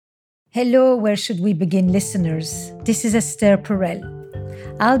Hello, Where Should We Begin listeners? This is Esther Perel.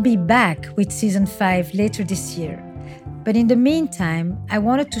 I'll be back with season 5 later this year. But in the meantime, I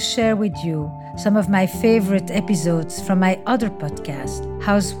wanted to share with you some of my favorite episodes from my other podcast,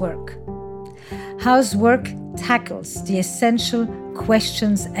 Housework. Housework tackles the essential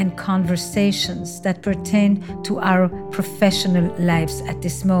questions and conversations that pertain to our professional lives at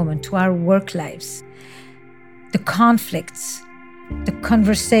this moment, to our work lives. The conflicts, the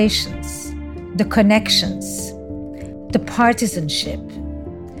conversations, the connections, the partisanship,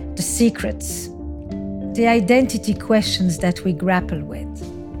 the secrets, the identity questions that we grapple with,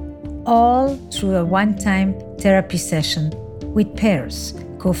 all through a one-time therapy session with peers,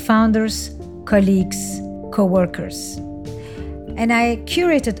 co-founders, colleagues, co-workers. And I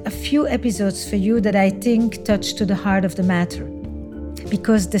curated a few episodes for you that I think touch to the heart of the matter,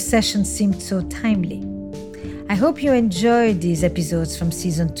 because the session seemed so timely. I hope you enjoyed these episodes from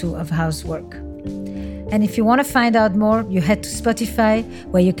season 2 of Housework. And if you want to find out more, you head to Spotify,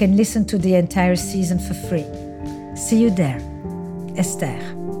 where you can listen to the entire season for free. See you there. Esther.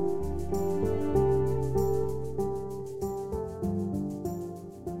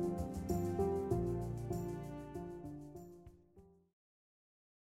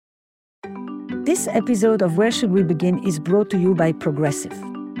 This episode of Where Should We Begin is brought to you by Progressive.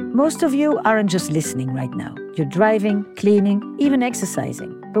 Most of you aren't just listening right now. You're driving, cleaning, even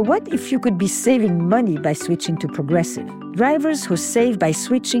exercising. But what if you could be saving money by switching to Progressive? Drivers who save by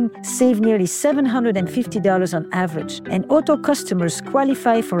switching save nearly $750 on average, and auto customers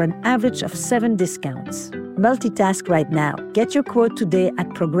qualify for an average of 7 discounts. Multitask right now. Get your quote today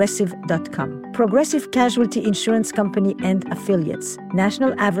at progressive.com. Progressive Casualty Insurance Company and Affiliates.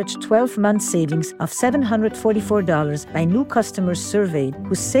 National average 12-month savings of $744 by new customers surveyed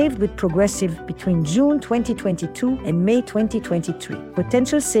who saved with Progressive between June 2022 and May 2023.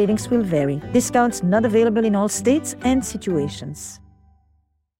 Potential savings will vary. Discounts not available in all states and situations.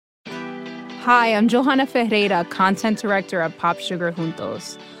 Hi, I'm Johanna Ferreira, Content Director at Pop Sugar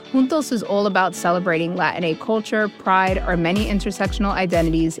Juntos. Juntos is all about celebrating Latinx culture, pride, our many intersectional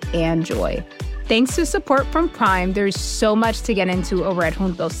identities, and joy. Thanks to support from Prime, there's so much to get into over at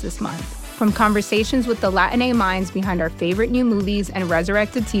Juntos this month. From conversations with the Latinx minds behind our favorite new movies and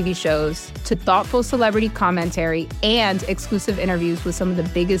resurrected TV shows, to thoughtful celebrity commentary and exclusive interviews with some of the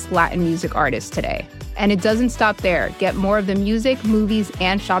biggest Latin music artists today. And it doesn't stop there. Get more of the music, movies,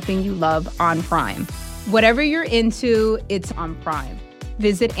 and shopping you love on Prime. Whatever you're into, it's on Prime.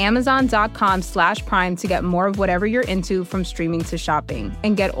 Visit Amazon.com/Prime to get more of whatever you're into, from streaming to shopping,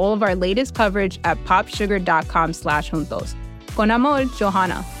 and get all of our latest coverage at popsugar.com/juntos. Con amor,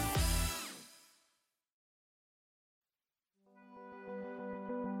 Johanna.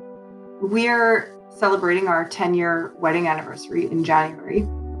 We're celebrating our 10-year wedding anniversary in January,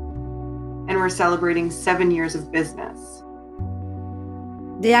 and we're celebrating 7 years of business.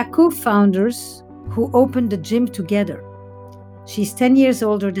 They are co-founders who opened the gym together. She's 10 years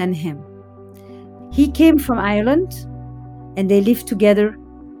older than him. He came from Ireland, and they live together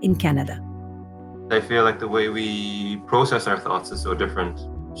in Canada. I feel like the way we process our thoughts is so different.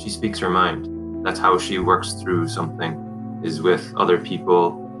 She speaks her mind. That's how she works through something, is with other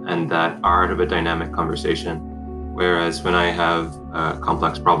people and that art of a dynamic conversation. Whereas when I have a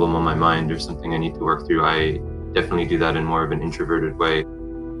complex problem on my mind or something I need to work through, I definitely do that in more of an introverted way.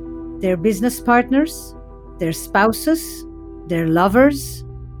 They're business partners, they're spouses, they're lovers,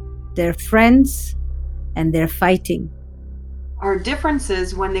 they're friends, and they're fighting. Our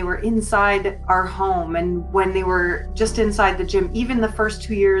differences when they were inside our home and when they were just inside the gym, even the first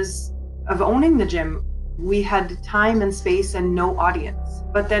 2 years of owning the gym, we had time and space and no audience.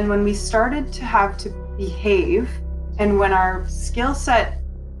 But then when we started to have to behave, and when our skill set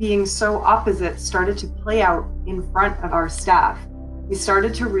being so opposite started to play out in front of our staff, we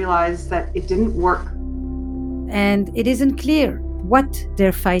started to realize that it didn't work. And it isn't clear what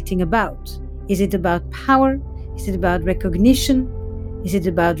they're fighting about. Is it about power? Is it about recognition? Is it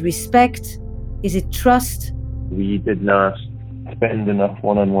about respect? Is it trust? We did not spend enough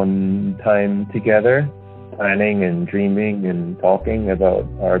one-on-one time together, planning and dreaming and talking about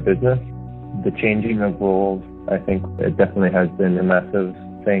our business. The changing of roles, I think it definitely has been a massive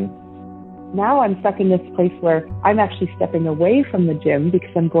thing. Now I'm stuck in this place where I'm actually stepping away from the gym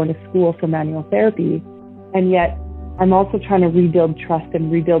because I'm going to school for manual therapy. And yet I'm also trying to rebuild trust and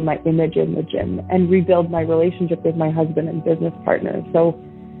rebuild my image in the gym and rebuild my relationship with my husband and business partner. So,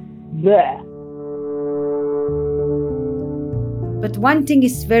 bleh. But one thing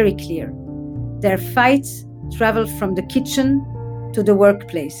is very clear. Their fights travel from the kitchen to the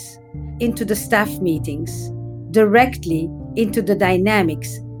workplace, into the staff meetings, directly into the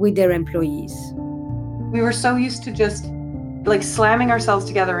dynamics with their employees. We were so used to just like slamming ourselves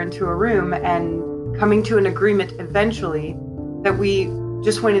together into a room and coming to an agreement eventually that we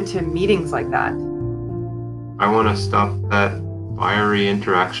just went into meetings like that. I want to stop that fiery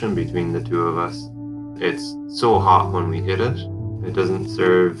interaction between the two of us. It's so hot when we hit it. It doesn't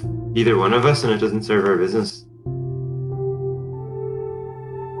serve either one of us and it doesn't serve our business.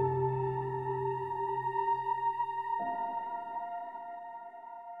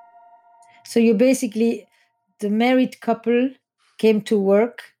 So you basically, the married couple came to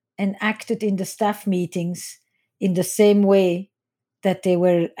work and acted in the staff meetings in the same way that they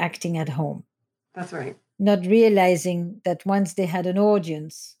were acting at home. That's right. Not realizing that once they had an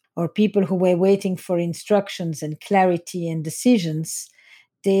audience or people who were waiting for instructions and clarity and decisions,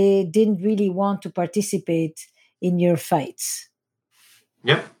 they didn't really want to participate in your fights.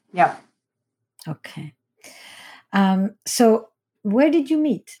 Yep. Yeah. Okay. So where did you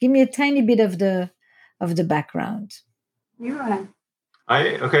meet? Give me a tiny bit of the background. You go ahead.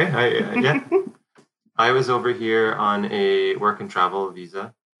 Yeah. I was over here on a work and travel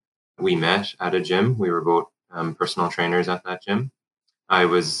visa. We met at a gym. We were both personal trainers at that gym. I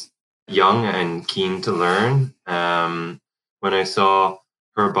was young and keen to learn. When I saw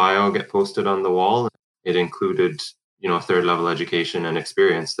her bio get posted on the wall, it included, third level education and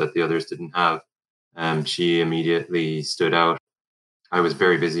experience that the others didn't have. She immediately stood out. I was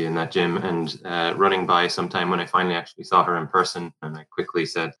very busy in that gym and running by sometime when I finally actually saw her in person, and I quickly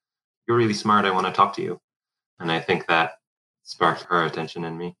said, "You're really smart. I want to talk to you." And I think that sparked her attention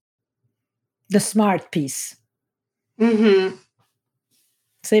in me. The smart piece. Mm-hmm.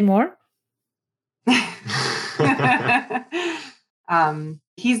 Say more.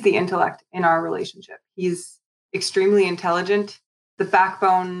 He's the intellect in our relationship. He's extremely intelligent. The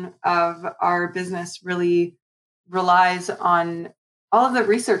backbone of our business really relies on all of the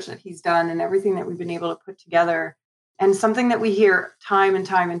research that he's done and everything that we've been able to put together. And something that we hear time and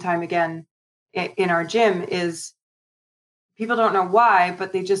time and time again in our gym is people don't know why,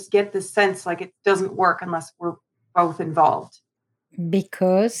 but they just get this sense like it doesn't work unless we're both involved.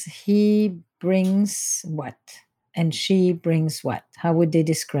 Because he brings what? And she brings what? How would they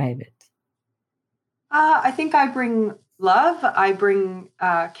describe it? I think I bring love. I bring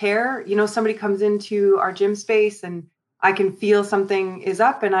care. Somebody comes into our gym space and I can feel something is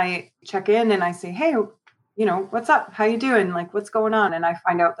up and I check in and I say, "Hey, what's up? How you doing? Like, what's going on?" And I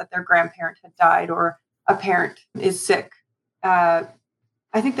find out that their grandparent had died or a parent is sick. I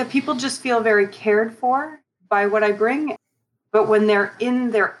think that people just feel very cared for by what I bring. But when they're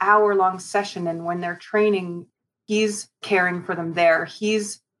in their hour-long session and when they're training, he's caring for them there.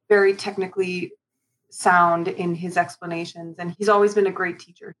 He's very technically sound in his explanations, and he's always been a great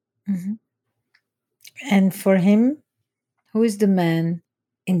teacher. Mm-hmm. And for him, who is the man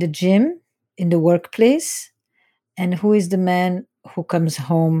in the gym, in the workplace, and who is the man who comes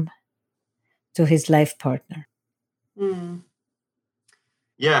home to his life partner? Mm.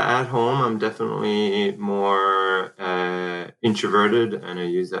 Yeah, at home, I'm definitely more introverted and I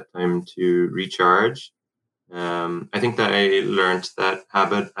use that time to recharge. I think that I learned that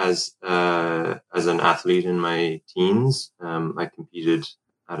habit as an athlete in my teens. I competed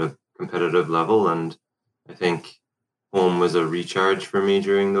at a competitive level, and I think home was a recharge for me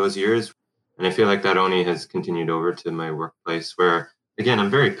during those years. And I feel like that only has continued over to my workplace, where again I'm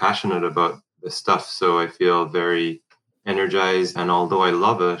very passionate about the stuff, so I feel very energized. And although I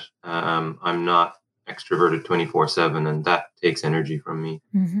love it, I'm not extroverted 24/7, and that takes energy from me.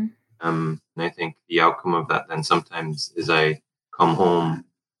 Mm-hmm. And I think the outcome of that then sometimes is I come home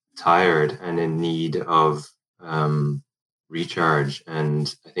tired and in need of recharge.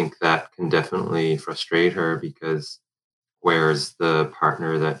 And I think that can definitely frustrate her, because where's the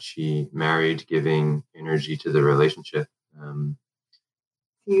partner that she married giving energy to the relationship?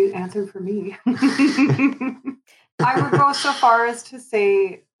 You answered for me. I would go so far as to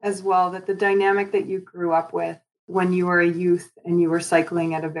say as well that the dynamic that you grew up with when you were a youth and you were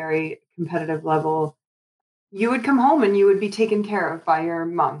cycling at a very competitive level, you would come home and you would be taken care of by your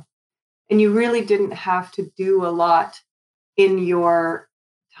mom. And you really didn't have to do a lot in your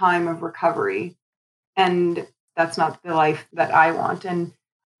time of recovery. And that's not the life that I want. And,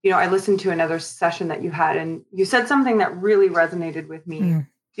 I listened to another session that you had, and you said something that really resonated with me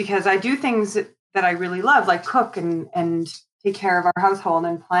because I do things that I really love, like cook and take care of our household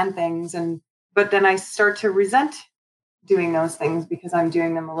and plan things. But then I start to resent doing those things because I'm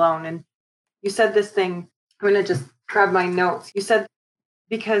doing them alone. And you said this thing, I'm going to just grab my notes. You said,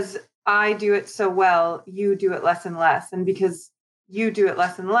 because I do it so well, you do it less and less. And because you do it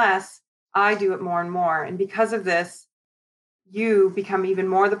less and less, I do it more and more. And because of this, you become even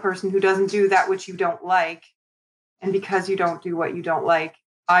more the person who doesn't do that which you don't like. And because you don't do what you don't like,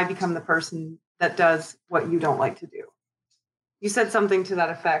 I become the person that does what you don't like to do. You said something to that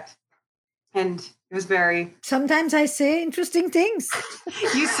effect. And it was very... Sometimes I say interesting things.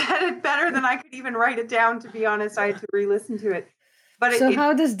 You said it better than I could even write it down, to be honest. I had to re-listen to it. But so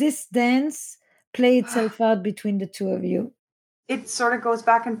how does this dance play itself out between the two of you? It sort of goes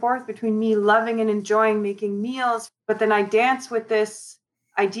back and forth between me loving and enjoying making meals, but then I dance with this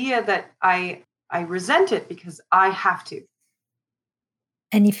idea that I resent it because I have to.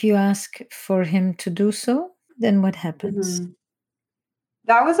 And if you ask for him to do so, then what happens? Mm-hmm.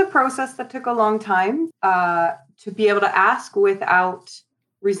 That was a process that took a long time to be able to ask without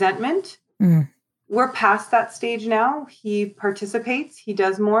resentment. Mm. We're past that stage now. He participates, he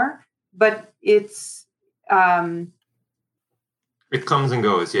does more, but it's... it comes and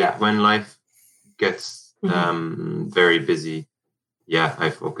goes. Yeah. When life gets very busy, I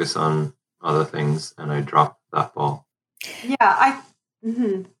focus on other things and I drop that ball. Yeah,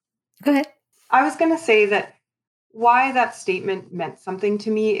 Go ahead. I was going to say that why that statement meant something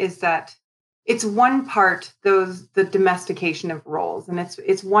to me is that it's one part the domestication of roles, and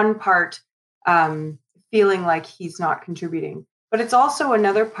it's one part feeling like he's not contributing, but it's also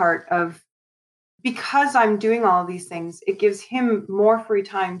another part of, because I'm doing all of these things, it gives him more free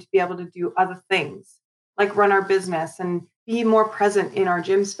time to be able to do other things, like run our business and be more present in our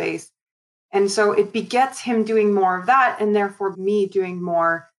gym space. And so it begets him doing more of that, and therefore me doing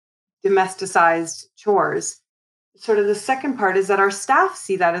more domesticized chores. Sort of the second part is that our staff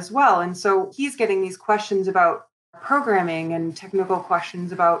see that as well. And so he's getting these questions about programming and technical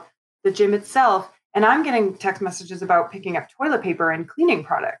questions about the gym itself. And I'm getting text messages about picking up toilet paper and cleaning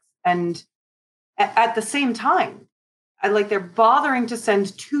products. And at the same time, they're bothering to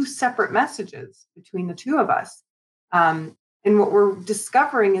send two separate messages between the two of us. And what we're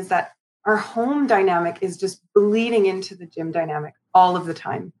discovering is that our home dynamic is just bleeding into the gym dynamic all of the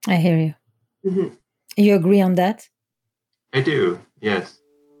time. I hear you. Mm-hmm. You agree on that? I do, yes.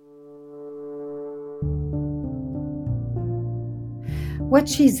 What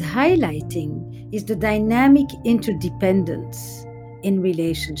she's highlighting is the dynamic interdependence in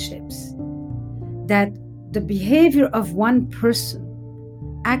relationships. That the behavior of one person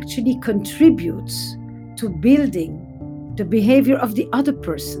actually contributes to building the behavior of the other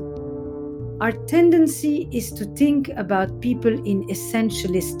person. Our tendency is to think about people in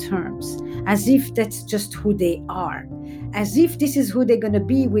essentialist terms, as if that's just who they are, as if this is who they're going to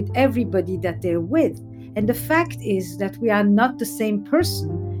be with everybody that they're with. And the fact is that we are not the same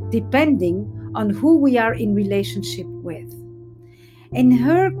person depending on who we are in relationship with. In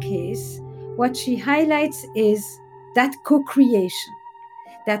her case, what she highlights is that co-creation,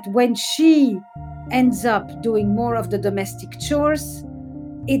 that when she ends up doing more of the domestic chores,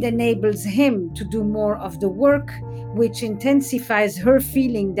 it enables him to do more of the work, which intensifies her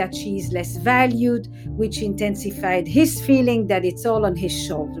feeling that she is less valued, which intensified his feeling that it's all on his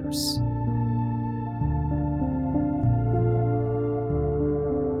shoulders.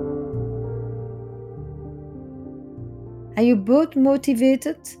 Are you both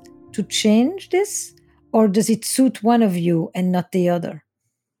motivated to change this, or does it suit one of you and not the other?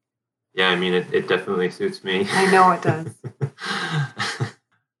 Yeah, I mean, it definitely suits me. I know it does.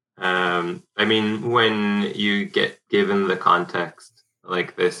 I mean, when you get given the context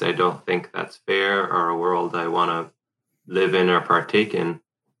like this, I don't think that's fair or a world I want to live in or partake in,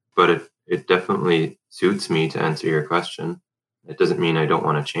 but it definitely suits me to answer your question. It doesn't mean I don't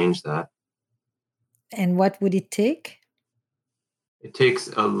want to change that. And what would it take? It takes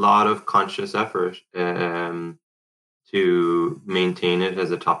a lot of conscious effort to maintain it as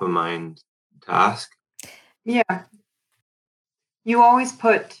a top of mind task. Yeah. You always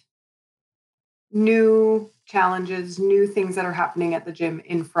put new challenges, new things that are happening at the gym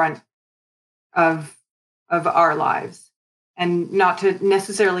in front of our lives, and not to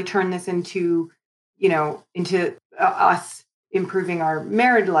necessarily turn this into us improving our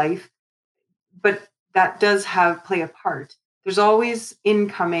married life, but that does play a part. There's always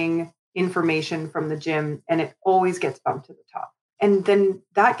incoming information from the gym, and it always gets bumped to the top. And then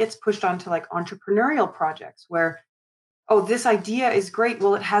that gets pushed onto like entrepreneurial projects where, oh, this idea is great.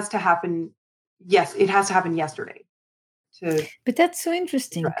 Well, it has to happen. Yes, it has to happen yesterday. But that's so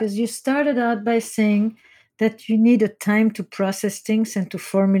interesting because you started out by saying that you need a time to process things and to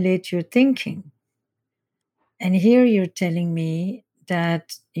formulate your thinking. And here you're telling me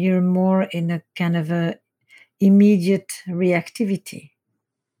that you're more in a kind of a immediate reactivity.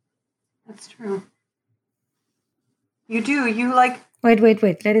 That's true. You do. You like... Wait.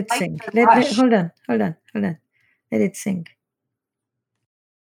 Let it sink. Hold on. Let it sink.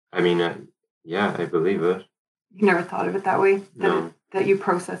 I mean, yeah, I believe it. You never thought of it that way? No. That you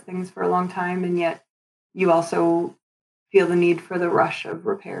process things for a long time, and yet you also feel the need for the rush of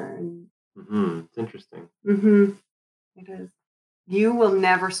repair. And It's interesting. It is. You will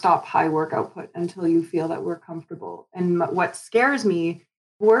never stop high work output until you feel that we're comfortable. And what worries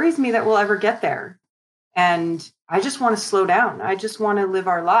me that we'll ever get there. And I just want to slow down. I just want to live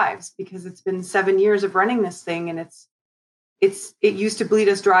our lives, because it's been 7 years of running this thing, and it used to bleed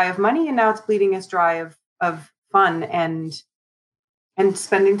us dry of money, and now it's bleeding us dry of fun and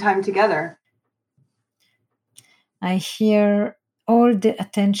spending time together. I hear all the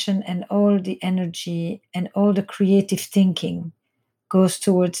attention and all the energy and all the creative thinking goes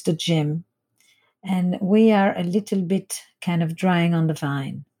towards the gym. And we are a little bit kind of drying on the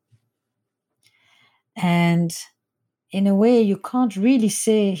vine. And in a way, you can't really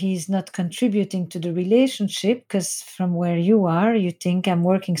say he's not contributing to the relationship, because from where you are, you think I'm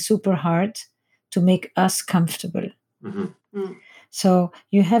working super hard to make us comfortable. So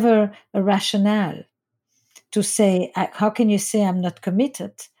you have a rationale to say, how can you say I'm not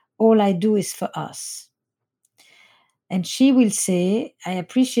committed? All I do is for us. And she will say, I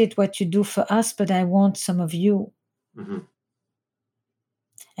appreciate what you do for us, but I want some of you.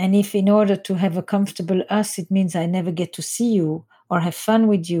 And if in order to have a comfortable us, it means I never get to see you or have fun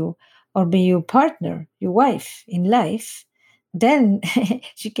with you or be your partner, your wife in life, then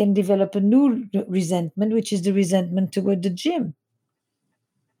she can develop a new resentment, which is the resentment toward the gym.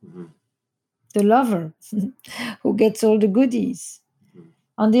 The lover who gets all the goodies.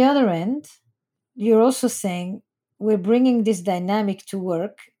 On the other end, you're also saying we're bringing this dynamic to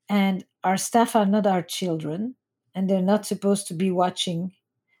work, and our staff are not our children, and they're not supposed to be watching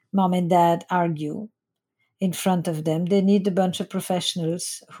mom and dad argue in front of them. They need a bunch of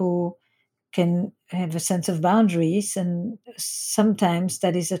professionals who can have a sense of boundaries, and sometimes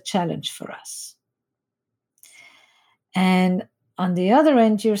that is a challenge for us. And on the other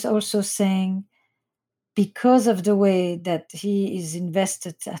end, you're also saying, because of the way that he is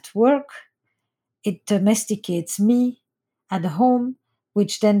invested at work, it domesticates me at home,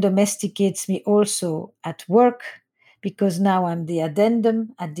 which then domesticates me also at work, because now I'm the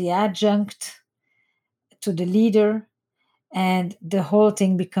addendum, the adjunct to the leader, and the whole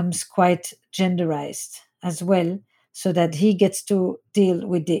thing becomes quite genderized as well, so that he gets to deal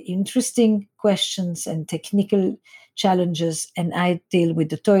with the interesting questions and technical challenges, and I deal with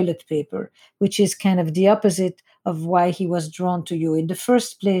the toilet paper, which is kind of the opposite of why he was drawn to you in the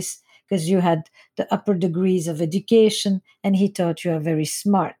first place, because you had the upper degrees of education and he thought you are very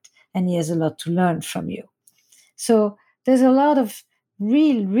smart and he has a lot to learn from you. So there's a lot of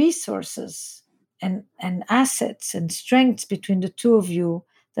real resources and assets and strengths between the two of you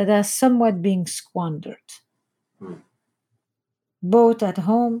that are somewhat being squandered, both at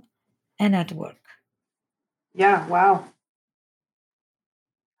home and at work. Yeah, wow.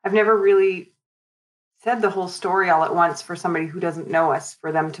 I've never really said the whole story all at once for somebody who doesn't know us,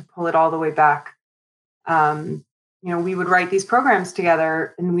 for them to pull it all the way back. We would write these programs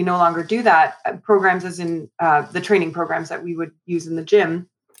together, and we no longer do that. Programs as in the training programs that we would use in the gym.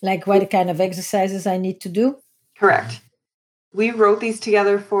 Like what kind of exercises I need to do? Correct. We wrote these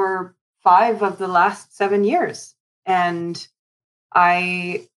together for 5 of the last 7 years. And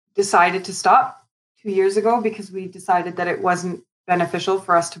I decided to stop 2 years ago because we decided that it wasn't beneficial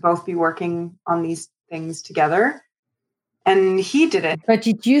for us to both be working on these things together. And he did it. But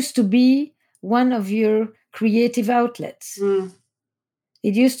it used to be one of your creative outlets.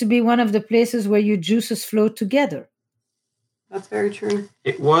 It used to be one of the places where your juices flow together. That's very true.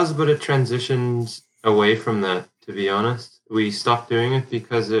 It was, but it transitioned away from that, to be honest. We stopped doing it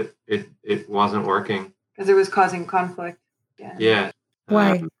because it wasn't working. Because it was causing conflict. Yeah.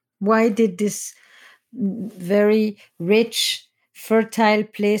 Why? Why did this very rich, fertile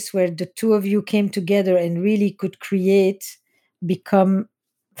place where the two of you came together and really could create become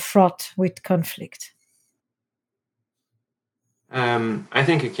fraught with conflict? I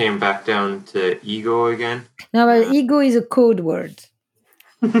think it came back down to ego again. Now, ego is a code word.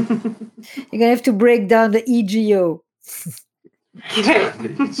 You're going to have to break down the EGO. Say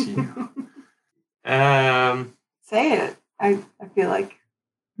it. I feel like.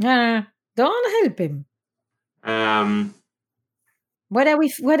 Don't help him.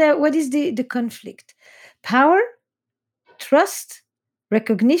 What is the conflict? Power, trust,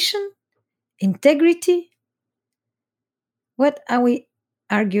 recognition, integrity? What are we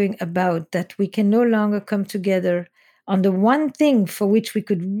arguing about that we can no longer come together on the one thing for which we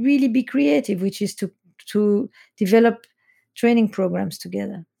could really be creative, which is to develop training programs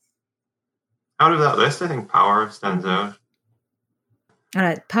together? Out of that list, I think power stands out. All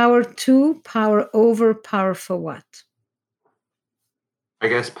right. Power to, power over, power for what? I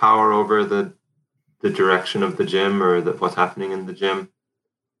guess power over the direction of the gym or what's happening in the gym.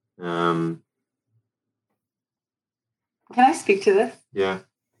 Can I speak to this? Yeah.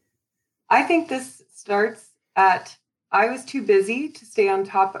 I think this starts at I was too busy to stay on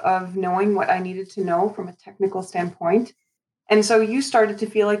top of knowing what I needed to know from a technical standpoint. And so you started to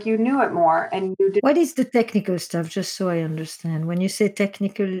feel like you knew it more and you did. What is the technical stuff, just so I understand? When you say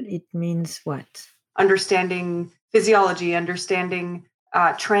technical, it means what? Understanding physiology, understanding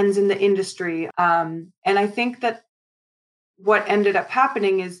trends in the industry. And I think that what ended up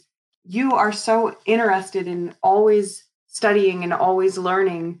happening is you are so interested in always studying and always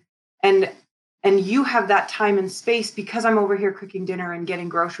learning. And you have that time and space because I'm over here cooking dinner and getting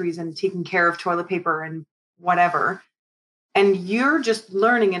groceries and taking care of toilet paper and whatever. And you're just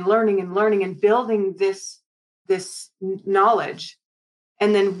learning and learning and learning and building this knowledge.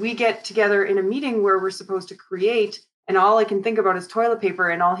 And then we get together in a meeting where we're supposed to create, and all I can think about is toilet paper,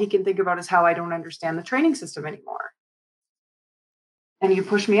 and all he can think about is how I don't understand the training system anymore. And you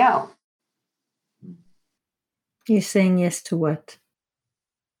push me out. You're saying yes to what?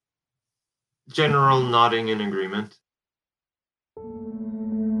 General nodding in agreement.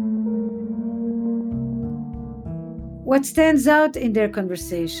 What stands out in their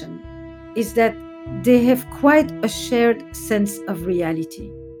conversation is that they have quite a shared sense of reality.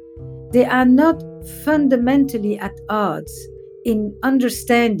 They are not fundamentally at odds in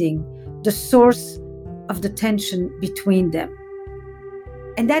understanding the source of the tension between them.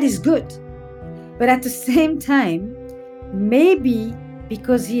 And that is good. But at the same time, maybe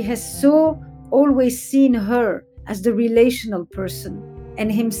because he has so always seen her as the relational person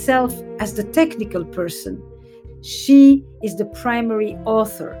and himself as the technical person, she is the primary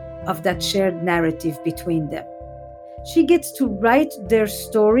author of that shared narrative between them. She gets to write their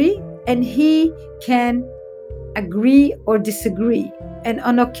story, and he can agree or disagree. And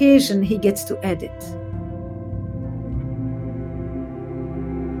on occasion, he gets to edit.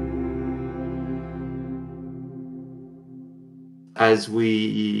 As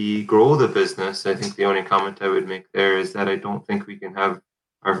we grow the business, I think the only comment I would make there is that I don't think we can have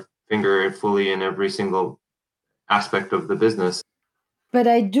our finger fully in every single aspect of the business. But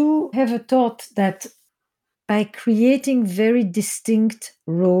I do have a thought that by creating very distinct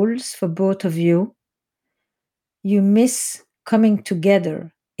roles for both of you, you miss coming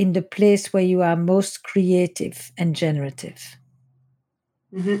together in the place where you are most creative and generative.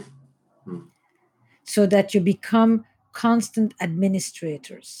 Mm-hmm. So that you become constant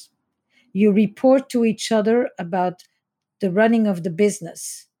administrators. You report to each other about the running of the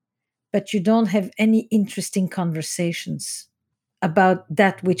business, but you don't have any interesting conversations about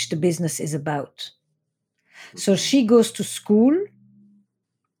that which the business is about. So she goes to school,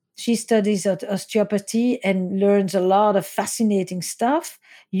 she studies osteopathy and learns a lot of fascinating stuff.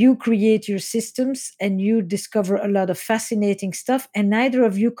 You create your systems and you discover a lot of fascinating stuff, and neither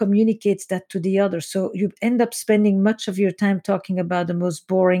of you communicates that to the other. So you end up spending much of your time talking about the most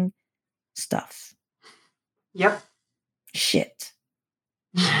boring stuff. Yep. Shit.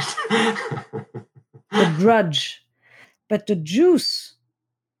 The drudge. But the juice,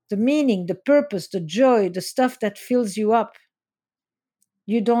 the meaning, the purpose, the joy, the stuff that fills you up,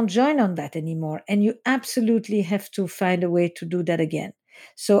 you don't join on that anymore. And you absolutely have to find a way to do that again.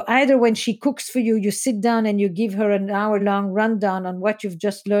 So either when she cooks for you, you sit down and you give her an hour-long rundown on what you've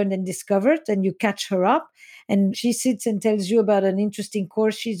just learned and discovered, and you catch her up. And she sits and tells you about an interesting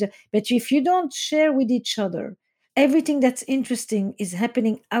course but if you don't share with each other, everything that's interesting is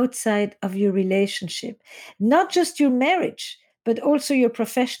happening outside of your relationship, not just your marriage, but also your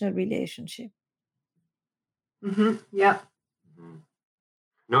professional relationship. Mm-hmm. Yeah.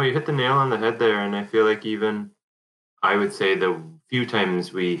 No, you hit the nail on the head there. And I feel like even I would say the few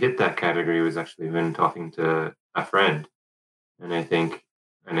times we hit that category was actually when talking to a friend. And I think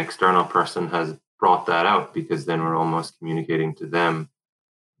an external person has brought that out, because then we're almost communicating to them,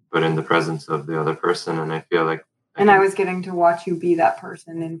 but in the presence of the other person. And I feel like I was getting to watch you be that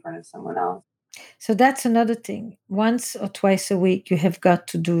person in front of someone else. So that's another thing. Once or twice a week, you have got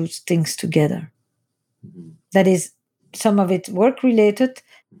to do things together. Mm-hmm. That is, some of it work related,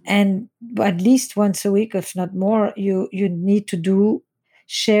 and at least once a week, if not more, you need to do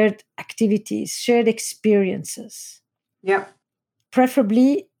shared activities, shared experiences. Yep.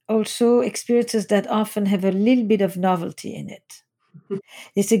 Preferably also experiences that often have a little bit of novelty in it.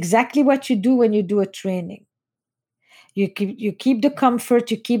 It's exactly what you do when you do a training. You keep the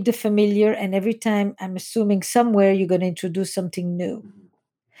comfort, you keep the familiar, and every time, I'm assuming somewhere, you're going to introduce something new.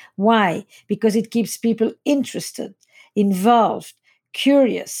 Why? Because it keeps people interested, involved,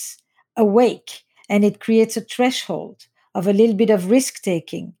 curious, awake, and it creates a threshold of a little bit of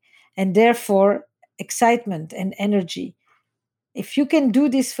risk-taking and therefore excitement and energy. If you can do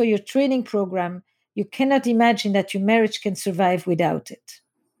this for your training program, you cannot imagine that your marriage can survive without it.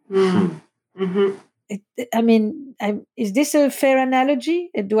 Mm-hmm. Is this a fair analogy?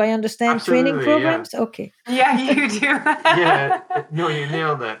 Do I understand Absolutely, training programs? Yeah. Okay. Yeah, you do. Yeah, no, you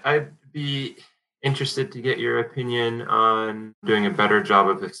nailed that. I'd be interested to get your opinion on doing a better job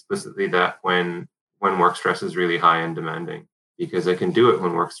of explicitly that when work stress is really high and demanding, because I can do it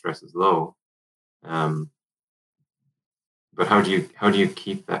when work stress is low. But how do you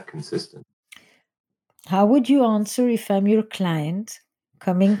keep that consistent? How would you answer if I'm your client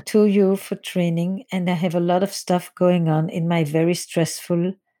coming to you for training and I have a lot of stuff going on in my very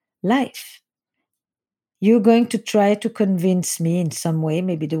stressful life? You're going to try to convince me in some way,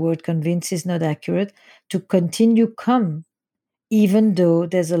 maybe the word convince is not accurate, to continue come, even though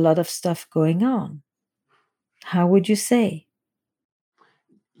there's a lot of stuff going on. How would you say?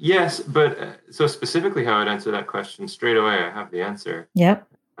 Yes, but so specifically how I'd answer that question straight away, I have the answer. Yeah.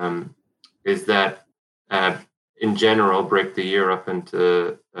 Is that in general, break the year up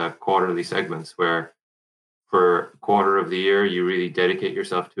into quarterly segments where for a quarter of the year, you really dedicate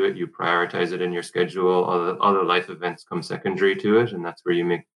yourself to it. You prioritize it in your schedule. Other life events come secondary to it. And that's where you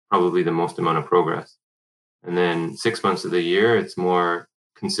make probably the most amount of progress. And then 6 months of the year, it's more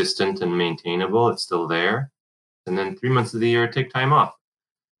consistent and maintainable. It's still there. And then 3 months of the year, take time off.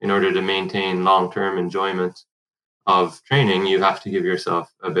 In order to maintain long-term enjoyment of training, you have to give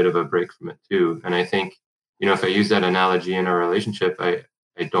yourself a bit of a break from it too. And I think, if I use that analogy in a relationship, I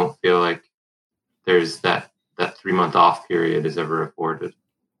don't feel like there's that 3 month off period is ever afforded.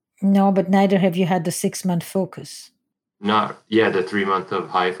 No, but neither have you had the 6 month focus. The 3 month of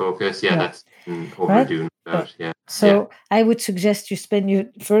high focus. Yeah, that's overdue. Right? Yeah. So I would suggest you spend your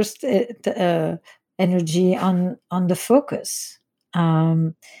first energy on the focus.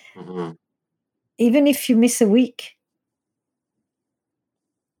 Even if you miss a week,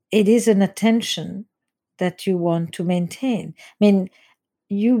 it is an attention that you want to maintain. I mean,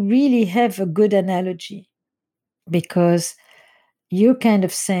 you really have a good analogy because you're kind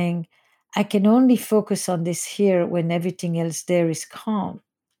of saying, I can only focus on this here when everything else there is calm.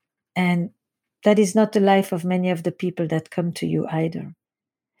 And that is not the life of many of the people that come to you either.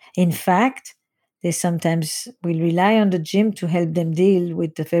 In fact, they sometimes will rely on the gym to help them deal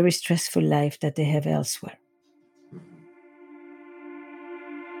with the very stressful life that they have elsewhere.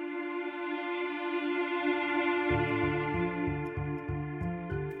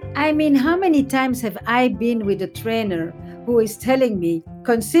 I mean, how many times have I been with a trainer who is telling me,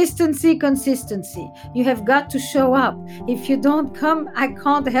 consistency, you have got to show up. If you don't come, I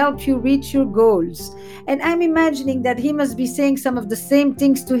can't help you reach your goals. And I'm imagining that he must be saying some of the same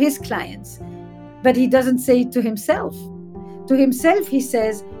things to his clients, but he doesn't say it to himself. To himself, he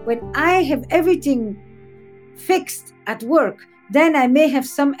says, when I have everything fixed at work, then I may have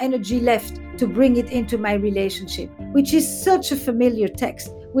some energy left to bring it into my relationship, which is such a familiar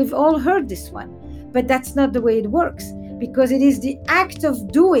text. We've all heard this one, but that's not the way it works, because it is the act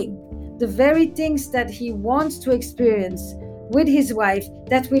of doing the very things that he wants to experience with his wife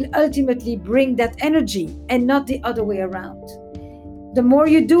that will ultimately bring that energy and not the other way around. The more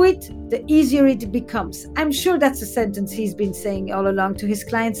you do it, the easier it becomes. I'm sure that's a sentence he's been saying all along to his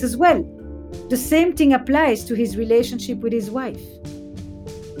clients as well. The same thing applies to his relationship with his wife.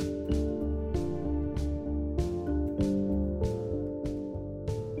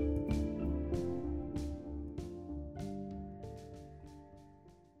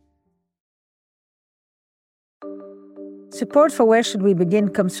 Support for Where Should We Begin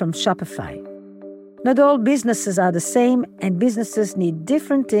comes from Shopify. Not all businesses are the same, and businesses need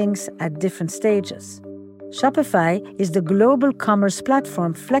different things at different stages. Shopify is the global commerce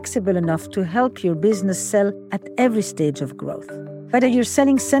platform flexible enough to help your business sell at every stage of growth. Whether you're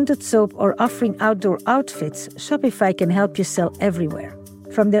selling scented soap or offering outdoor outfits, Shopify can help you sell everywhere.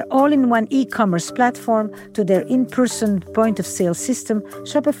 From their all-in-one e-commerce platform to their in-person point-of-sale system,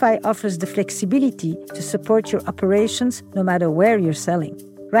 Shopify offers the flexibility to support your operations no matter where you're selling.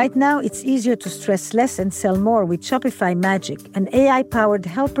 Right now, it's easier to stress less and sell more with Shopify Magic, an AI-powered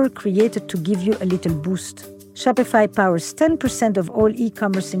helper created to give you a little boost. Shopify powers 10% of all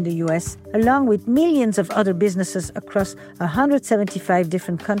e-commerce in the US, along with millions of other businesses across 175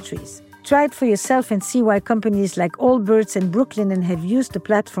 different countries. Try it for yourself and see why companies like Allbirds and Brooklinen have used the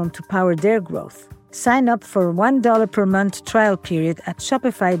platform to power their growth. Sign up for a $1 per month trial period at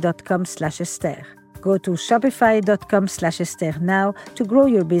shopify.com/Esther. Go to shopify.com/Esther now to grow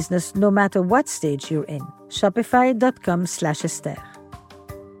your business no matter what stage you're in. Shopify.com/Esther.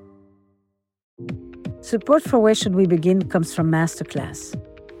 Support for Where Should We Begin comes from Masterclass.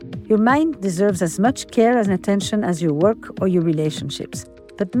 Your mind deserves as much care and attention as your work or your relationships.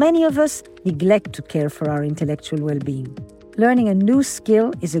 But many of us neglect to care for our intellectual well-being. Learning a new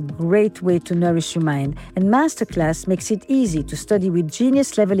skill is a great way to nourish your mind, and Masterclass makes it easy to study with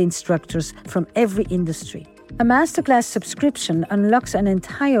genius-level instructors from every industry. A Masterclass subscription unlocks an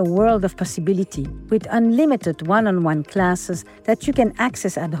entire world of possibility with unlimited one-on-one classes that you can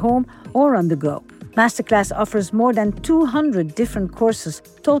access at home or on the go. Masterclass offers more than 200 different courses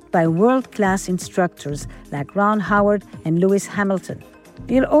taught by world-class instructors like Ron Howard and Lewis Hamilton.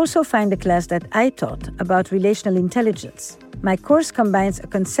 You'll also find a class that I taught about relational intelligence. My course combines a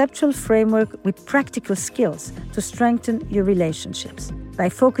conceptual framework with practical skills to strengthen your relationships by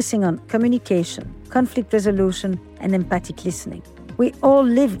focusing on communication, conflict resolution, and empathic listening. We all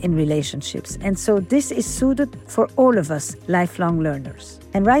live in relationships, and so this is suited for all of us lifelong learners.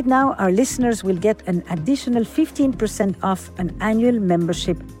 And right now, our listeners will get an additional 15% off an annual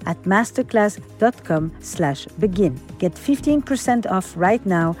membership at masterclass.com/begin. Get 15% off right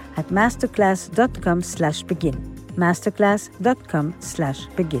now at masterclass.com/begin.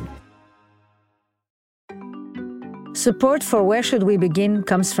 masterclass.com/begin. Support for Where Should We Begin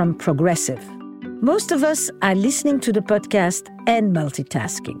comes from Progressive. Most of us are listening to the podcast and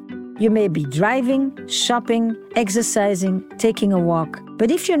multitasking. You may be driving, shopping, exercising, taking a walk.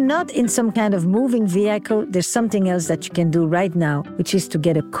 But if you're not in some kind of moving vehicle, there's something else that you can do right now, which is to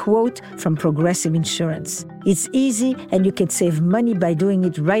get a quote from Progressive Insurance. It's easy, and you can save money by doing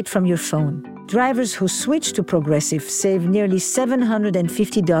it right from your phone. Drivers who switch to Progressive save nearly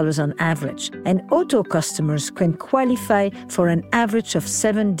 $750 on average, and auto customers can qualify for an average of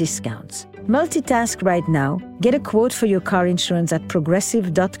 7 discounts. Multitask right now. Get a quote for your car insurance at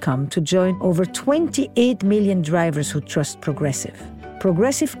progressive.com to join over 28 million drivers who trust Progressive.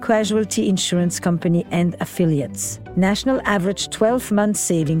 Progressive Casualty Insurance Company and Affiliates. National average 12-month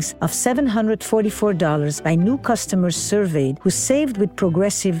savings of $744 by new customers surveyed who saved with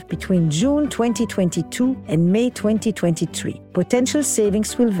Progressive between June 2022 and May 2023. Potential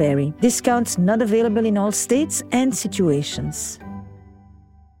savings will vary. Discounts not available in all states and situations.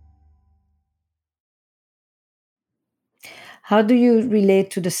 How do you relate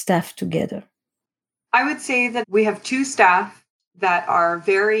to the staff together? I would say that we have 2 staff that are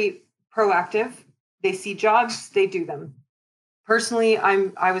very proactive. They see jobs, they do them. Personally,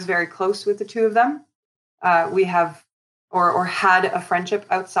 I was very close with the 2 of them. We have or had a friendship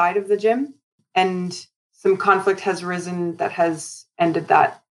outside of the gym, and some conflict has arisen that has ended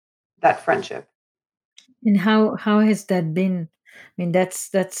that friendship. And how has that been? I mean,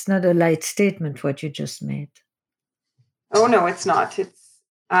 that's not a light statement what you just made. Oh no, it's not. It's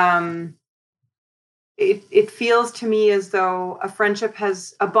it feels to me as though a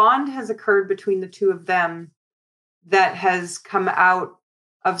bond has occurred between the 2 of them that has come out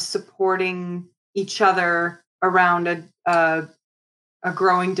of supporting each other around a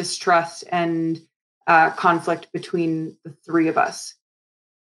growing distrust and conflict between the 3 of us.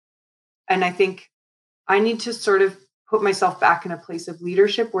 And I think I need to sort of put myself back in a place of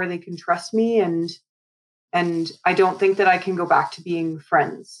leadership where they can trust me, and I don't think that I can go back to being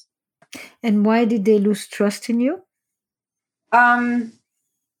friends. And why did they lose trust in you?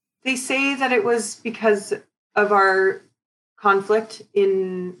 They say that it was because of our conflict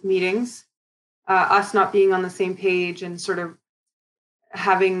in meetings, us not being on the same page and sort of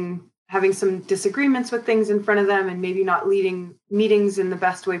having some disagreements with things in front of them and maybe not leading meetings in the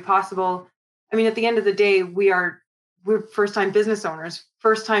best way possible. I mean, at the end of the day, we're first-time business owners,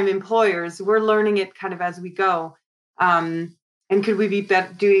 first-time employers. We're learning it kind of as we go. And could we be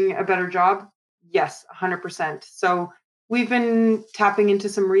doing a better job? Yes, 100%. So we've been tapping into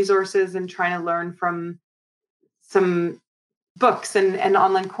some resources and trying to learn from some books and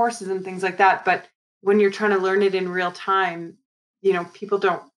online courses and things like that. But when you're trying to learn it in real time, people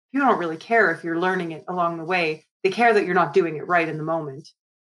don't really care if you're learning it along the way. They care that you're not doing it right in the moment.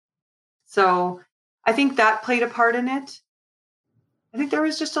 So I think that played a part in it. I think there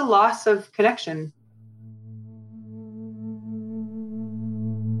was just a loss of connection.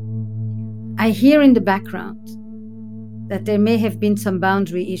 I hear in the background that there may have been some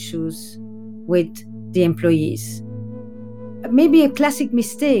boundary issues with the employees. Maybe a classic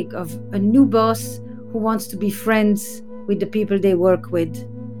mistake of a new boss who wants to be friends with the people they work with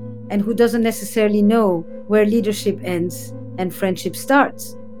and who doesn't necessarily know where leadership ends and friendship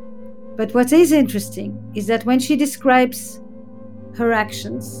starts. But what is interesting is that when she describes her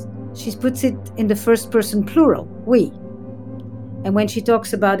actions, she puts it in the first person plural, we. And when she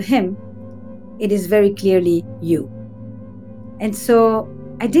talks about him, it is very clearly you. And so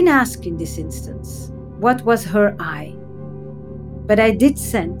I didn't ask in this instance, what was her I. But I did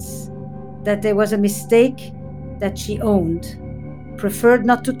sense that there was a mistake that she owned, preferred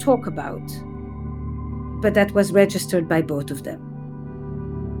not to talk about, but that was registered by both of them.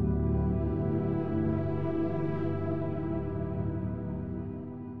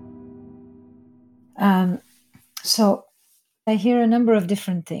 So I hear a number of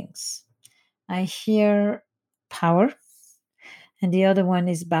different things. I hear power, and the other one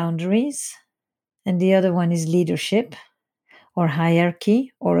is boundaries, and the other one is leadership or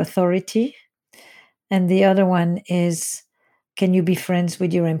hierarchy or authority, and the other one is, can you be friends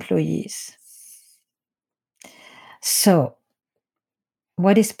with your employees? So,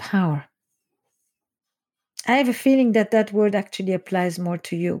 what is power? I have a feeling that that word actually applies more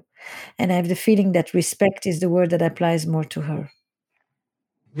to you. And I have the feeling that respect is the word that applies more to her.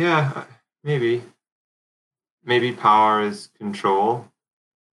 Yeah, maybe. Maybe power is control.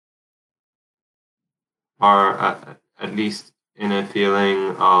 Or at least in a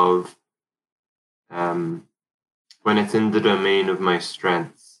feeling of when it's in the domain of my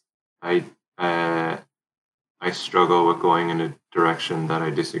strengths, I struggle with going in a direction that I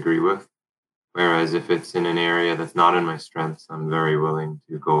disagree with. Whereas if it's in an area that's not in my strengths, I'm very willing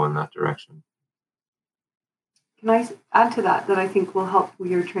to go in that direction. Can I add to that I think will help with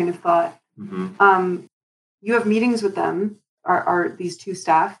your train of thought? Mm-hmm. You have meetings with them, are these two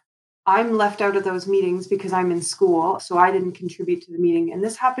staff. I'm left out of those meetings because I'm in school, so I didn't contribute to the meeting. And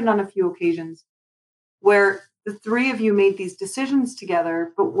this happened on a few occasions where the three of you made these decisions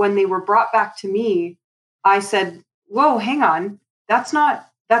together, but when they were brought back to me, I said, whoa, hang on, that's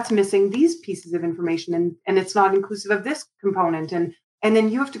missing these pieces of information, and it's not inclusive of this component. And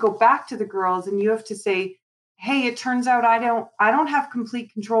then you have to go back to the girls and you have to say, hey, it turns out I don't have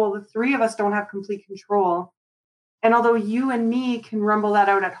complete control. The three of us don't have complete control. And although you and me can rumble that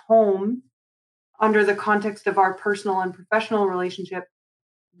out at home under the context of our personal and professional relationship,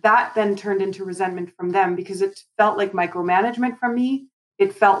 that then turned into resentment from them because it felt like micromanagement from me.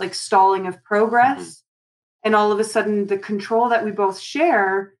 It felt like stalling of progress. Mm-hmm. And all of a sudden, the control that we both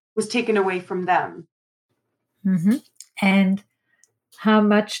share was taken away from them. Mm-hmm. And how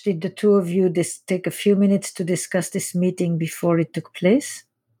much did the two of you take a few minutes to discuss this meeting before it took place?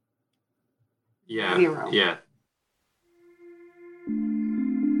 Yeah. 0. Yeah.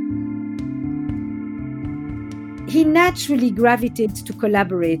 He naturally gravitates to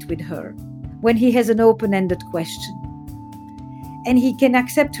collaborate with her when he has an open-ended question. And he can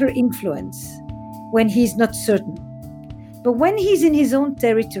accept her influence when he's not certain. But when he's in his own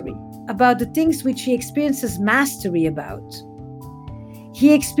territory about the things which he experiences mastery about,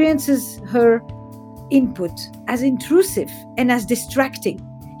 he experiences her input as intrusive and as distracting.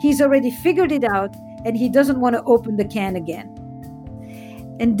 He's already figured it out and he doesn't want to open the can again.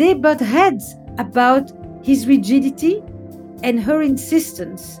 And they butt heads about his rigidity and her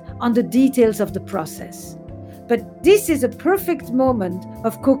insistence on the details of the process. But this is a perfect moment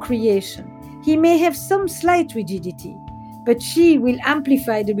of co-creation. He may have some slight rigidity, but she will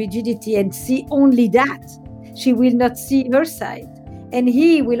amplify the rigidity and see only that. She will not see her side. And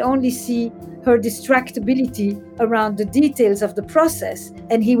he will only see her distractibility around the details of the process,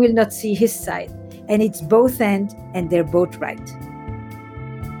 and he will not see his side. And it's both ends, and they're both right.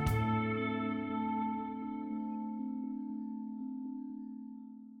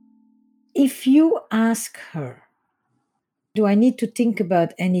 If you ask her, do I need to think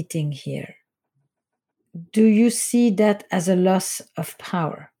about anything here? Do you see that as a loss of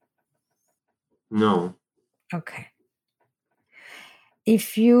power? No. Okay.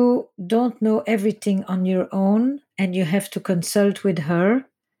 If you don't know everything on your own and you have to consult with her,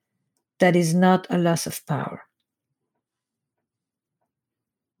 that is not a loss of power.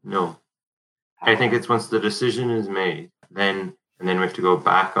 No. I think it's once the decision is made, and then we have to go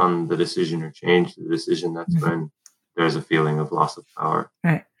back on the decision or change the decision. That's when there's a feeling of loss of power.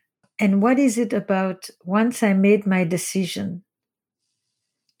 Right. And what is it about once I made my decision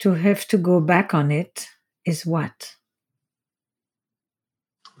to have to go back on it is what?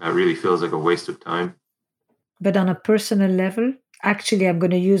 That really feels like a waste of time. But on a personal level, actually, I'm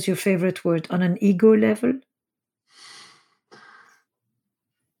going to use your favorite word, on an ego level.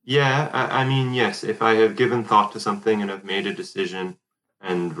 Yeah, I mean, yes, if I have given thought to something and I've made a decision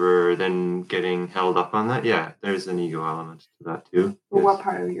and we're then getting held up on that, yeah, there's an ego element to that too. Well, yes. What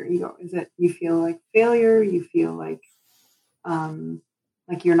part of your ego? Is it you feel like failure? You feel like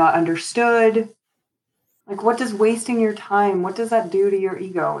you're not understood? Like, what does wasting your time, what does that do to your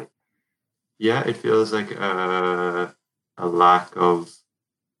ego? Yeah, it feels like a lack of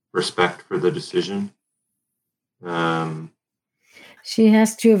respect for the decision. She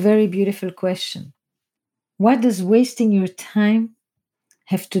asked you a very beautiful question. What does wasting your time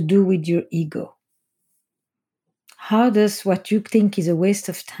have to do with your ego? How does what you think is a waste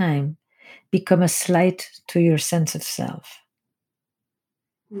of time become a slight to your sense of self?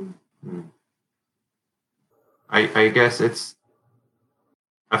 I guess it's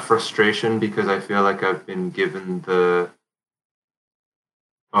a frustration because I feel like I've been given the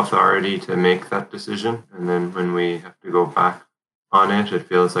authority to make that decision. And then when we have to go back on it, it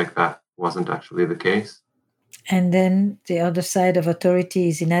feels like that wasn't actually the case. And then the other side of authority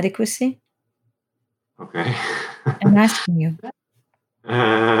is inadequacy? Okay. I'm asking you.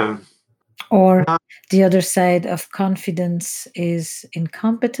 Or the other side of confidence is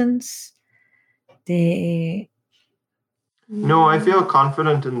incompetence? No, I feel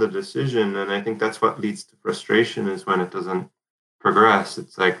confident in the decision, and I think that's what leads to frustration is when it doesn't progress.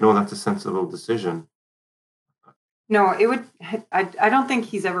 It's like, no, that's a sensible decision. No, it would. I don't think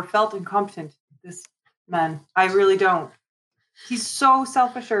he's ever felt incompetent, this man. I really don't. He's so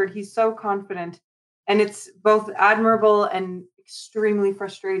self-assured. He's so confident. And it's both admirable and extremely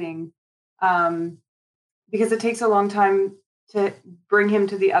frustrating because it takes a long time to bring him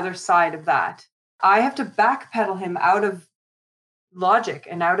to the other side of that. I have to backpedal him out of logic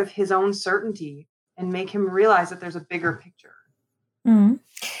and out of his own certainty and make him realize that there's a bigger picture. Mm-hmm.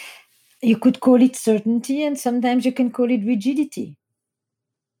 You could call it certainty, and sometimes you can call it rigidity.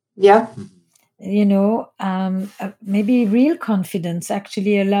 Yeah. You know, maybe real confidence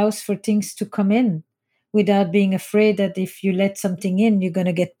actually allows for things to come in without being afraid that if you let something in, you're going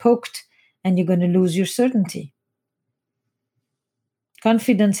to get poked and you're going to lose your certainty.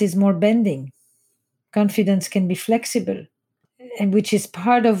 Confidence is more bending. Confidence can be flexible, and which is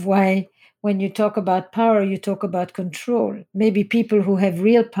part of why when you talk about power, you talk about control. Maybe people who have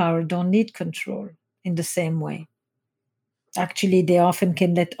real power don't need control in the same way. Actually, they often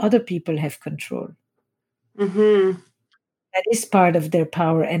can let other people have control. Mm-hmm. That is part of their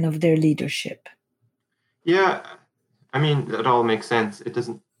power and of their leadership. Yeah, I mean, that all makes sense. It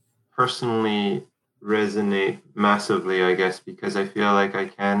doesn't personally resonate massively, I guess, because I feel like I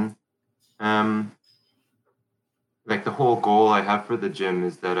can, like the whole goal I have for the gym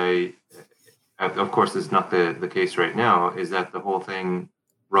is that of course, it's not the case right now, is that the whole thing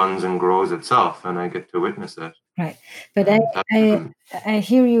runs and grows itself and I get to witness it. Right. But I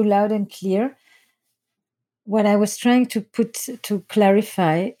hear you loud and clear. What I was trying to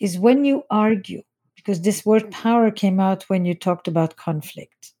clarify is when you argue, because this word power came out when you talked about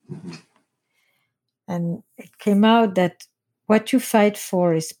conflict. Mm-hmm. And it came out that what you fight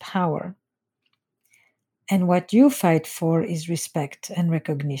for is power. And what you fight for is respect and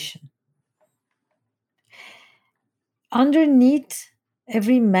recognition. Underneath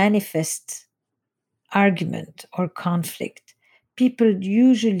every manifest argument or conflict, people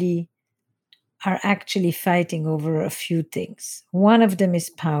usually are actually fighting over a few things. One of them is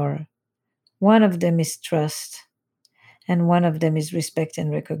power, one of them is trust, and one of them is respect and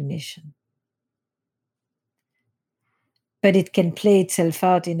recognition. But it can play itself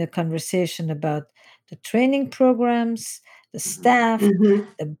out in a conversation about the training programs, the staff,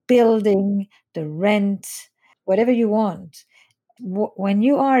 the building, the rent, whatever you want. When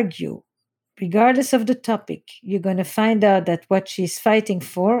you argue, regardless of the topic, you're going to find out that what she's fighting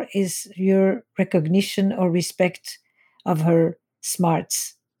for is your recognition or respect of her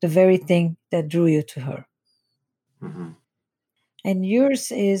smarts, the very thing that drew you to her. Mm-hmm. And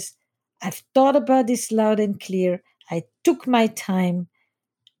yours is, I've thought about this loud and clear. I took my time.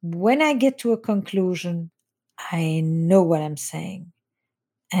 When I get to a conclusion, I know what I'm saying.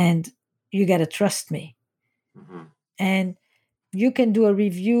 And you got to trust me. Mm-hmm. And you can do a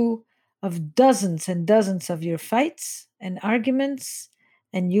review of dozens and dozens of your fights and arguments,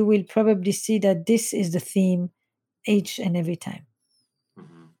 and you will probably see that this is the theme each and every time.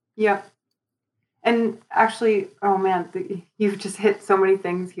 Mm-hmm. Yeah. And actually, oh man, you've just hit so many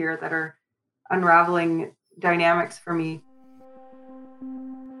things here that are unraveling dynamics for me.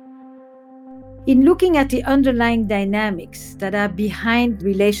 In looking at the underlying dynamics that are behind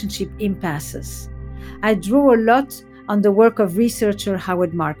relationship impasses, I drew a lot on the work of researcher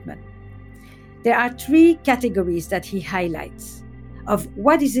Howard Markman. There are 3 categories that he highlights of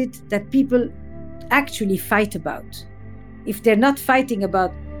what is it that people actually fight about, if they're not fighting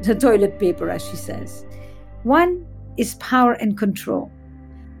about the toilet paper, as she says. One is power and control.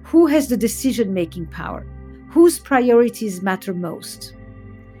 Who has the decision-making power? Whose priorities matter most?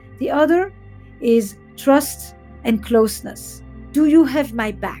 The other is trust and closeness. Do you have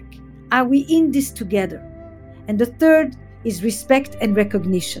my back? Are we in this together? And the third is respect and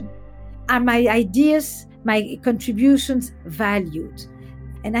recognition. Are my ideas, my contributions valued?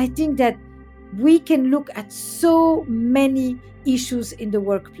 And I think that we can look at so many issues in the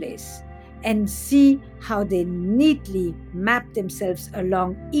workplace and see how they neatly map themselves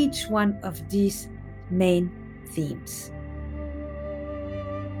along each one of these main themes.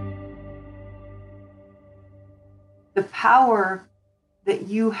 The power that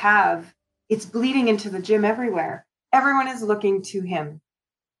you have, it's bleeding into the gym everywhere. Everyone is looking to him.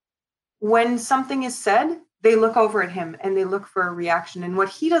 When something is said, they look over at him and they look for a reaction. And what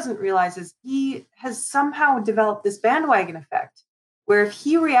he doesn't realize is he has somehow developed this bandwagon effect where if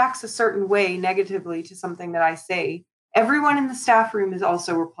he reacts a certain way negatively to something that I say, everyone in the staff room is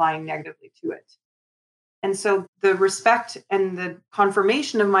also replying negatively to it. And so the respect and the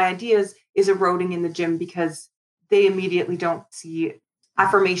confirmation of my ideas is eroding in the gym because they immediately don't see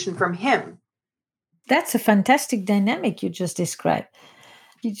affirmation from him. That's a fantastic dynamic you just described.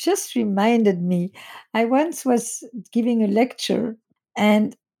 You just reminded me, I once was giving a lecture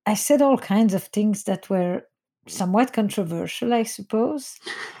and I said all kinds of things that were somewhat controversial, I suppose.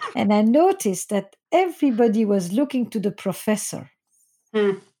 And I noticed that everybody was looking to the professor.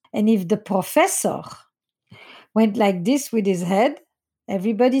 And if the professor went like this with his head,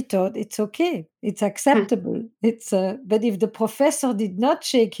 everybody thought it's okay, it's acceptable. But if the professor did not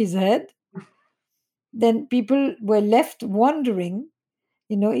shake his head, then people were left wondering,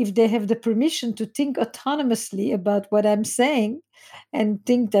 if they have the permission to think autonomously about what I'm saying and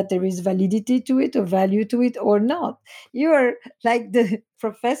think that there is validity to it or value to it or not. You are like the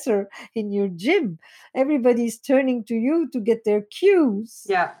professor in your gym. Everybody's turning to you to get their cues.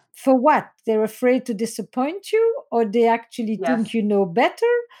 Yeah. For what? They're afraid to disappoint you, or they actually think you know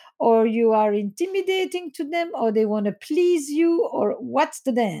better, or you are intimidating to them, or they want to please you, or what's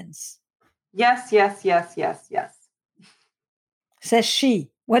the dance? Yes. Says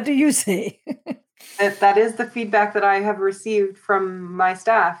she. What do you say? That is the feedback that I have received from my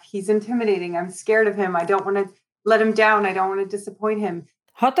staff. He's intimidating. I'm scared of him. I don't want to let him down. I don't want to disappoint him.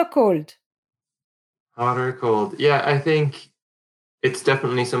 Hot or cold? Hot or cold? Yeah, I think it's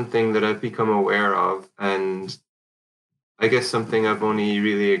definitely something that I've become aware of. And I guess something I've only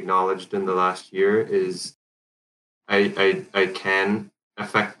really acknowledged in the last year is I can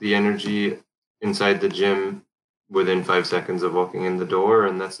affect the energy inside the gym within 5 seconds of walking in the door.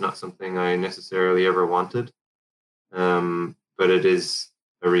 And that's not something I necessarily ever wanted. But it is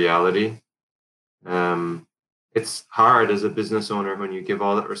a reality. It's hard as a business owner when you give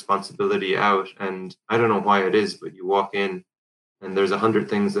all that responsibility out. And I don't know why it is, but you walk in and there's 100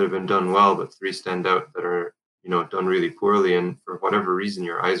 things that have been done well, but 3 stand out that are, done really poorly. And for whatever reason,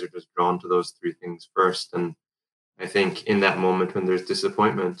 your eyes are just drawn to those 3 things first. And I think in that moment when there's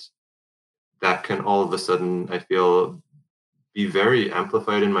disappointment, that can all of a sudden, I feel, be very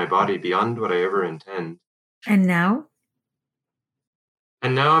amplified in my body beyond what I ever intend. And now?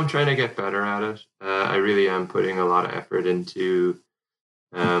 And now I'm trying to get better at it. I really am putting a lot of effort into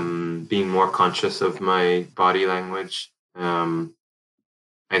being more conscious of my body language.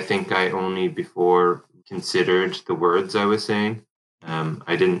 I think I only before considered the words I was saying.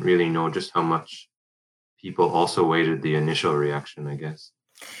 I didn't really know just how much people also weighted the initial reaction, I guess.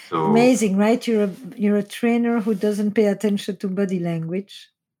 So amazing, right? You're a trainer who doesn't pay attention to body language.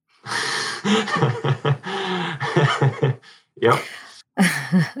 Yep.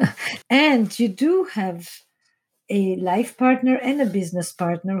 And you do have a life partner and a business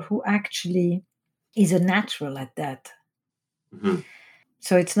partner who actually is a natural at that. Mm-hmm.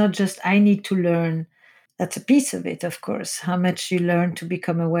 So it's not just I need to learn. That's a piece of it, of course, how much you learn to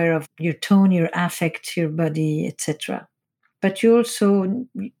become aware of your tone, your affect, your body, etc. But you also,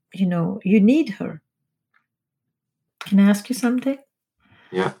 you need her. Can I ask you something?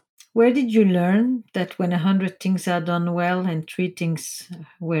 Yeah. Where did you learn that when 100 things are done well and 3 things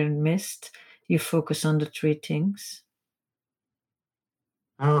were missed, you focus on the 3 things?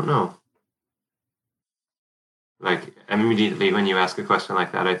 I don't know. Like immediately when you ask a question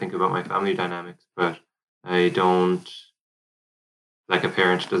like that, I think about my family dynamics, but I don't, like a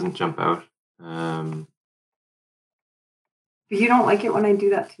parent doesn't jump out. You don't like it when I do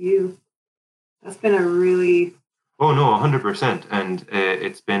that to you. That's been a really... Oh, no, 100%. And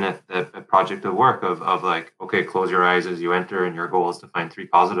it's been a project of work of like, okay, close your eyes as you enter and your goal is to find 3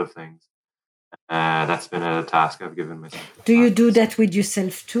 positive things. That's been a task I've given myself. Do you do that with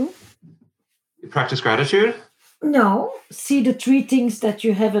yourself too? Practice gratitude? No. See the 3 things that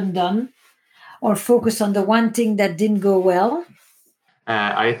you haven't done or focus on the 1 thing that didn't go well?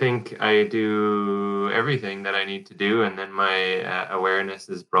 I think I do everything that I need to do, and then my awareness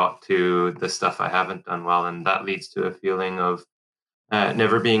is brought to the stuff I haven't done well, and that leads to a feeling of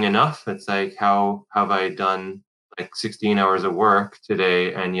never being enough. It's like, how have I done like 16 hours of work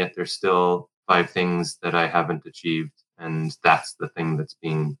today, and yet there's still 5 things that I haven't achieved, and that's the thing that's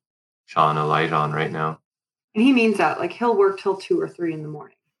being shone a light on right now. And he means that, like, he'll work till 2 or 3 in the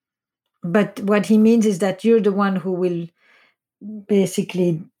morning. But what he means is that you're the one who will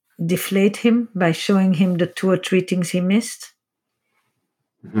basically deflate him by showing him the 2 or 3 things he missed.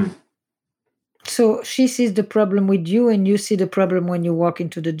 Mhm. So she sees the problem with you, and you see the problem when you walk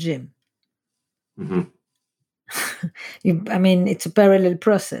into the gym. Mhm. I mean, it's a parallel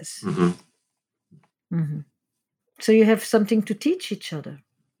process. Mhm. Mhm. So you have something to teach each other.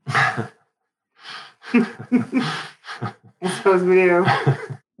 I suppose we do.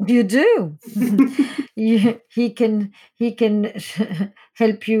 You do. He can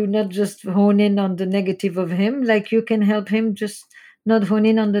help you not just hone in on the negative of him, like you can help him just not hone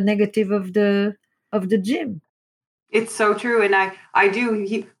in on the negative of the gym. It's so true. And I do.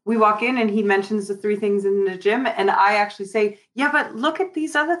 We walk in and he mentions the 3 things in the gym. And I actually say, yeah, but look at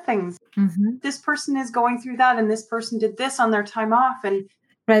these other things. Mhm. This person is going through that. And this person did this on their time off. And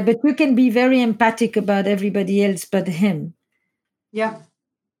Right, but you can be very empathic about everybody else but him, yeah,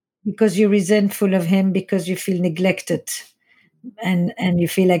 because you're resentful of him, because you feel neglected, and you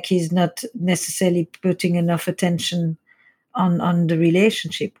feel like he's not necessarily putting enough attention on the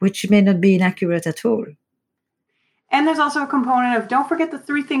relationship, which may not be inaccurate at all. and there's also a component of don't forget the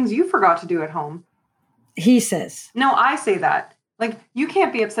 3 things you forgot to do at home. He says. No, I say that. Like, you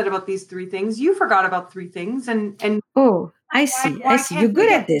can't be upset about these 3 things. You forgot about 3 things. And Oh, I see. why I see. can't You're we good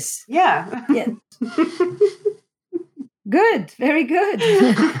get- at this. Yeah. Yeah. Good. Very good.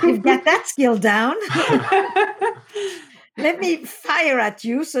 You've got that skill down. Let me fire at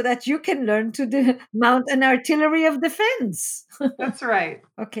you so that you can learn to mount an artillery of defense. That's right.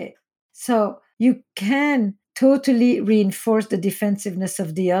 Okay. So you can totally reinforce the defensiveness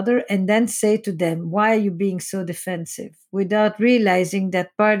of the other and then say to them, why are you being so defensive? Without realizing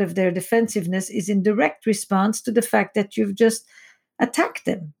that part of their defensiveness is in direct response to the fact that you've just attacked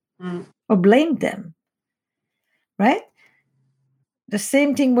them or blamed them. Right? The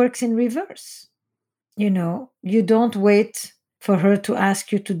same thing works in reverse. You don't wait for her to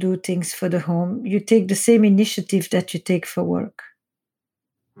ask you to do things for the home. You take the same initiative that you take for work.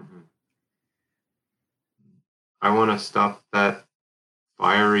 Mhm. I want to stop that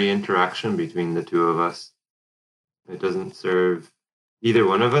fiery interaction between the 2 of us. It doesn't serve either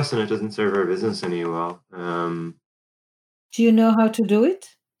one of us, and it doesn't serve our business any well. Do you know how to do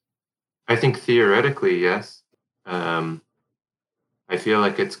it? I think theoretically, yes. I feel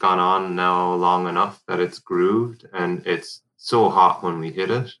like it's gone on now long enough that it's grooved, and it's so hot when we hit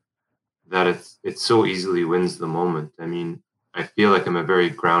it that it so easily wins the moment. I mean, I feel like I'm a very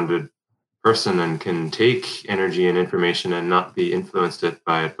grounded person and can take energy and information and not be influenced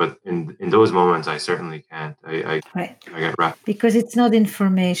by it. But in those moments, I certainly can't. I Right. get wrapped. Because it's not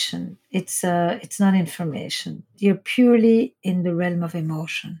information. It's not information. You're purely in the realm of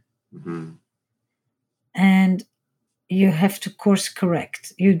emotion. Mm-hmm. And you have to course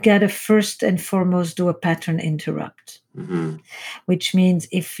correct. You gotta first and foremost do a pattern interrupt. Mm-hmm. Which means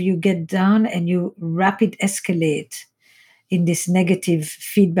if you get down and you rapid escalate in this negative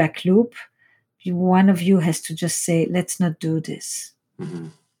feedback loop, one of you has to just say, let's not do this. Mm-hmm.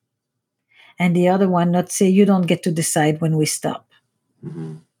 And the other one not say, you don't get to decide when we stop.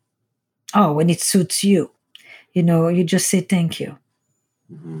 Mm-hmm. Oh, when it suits you. You just say thank you.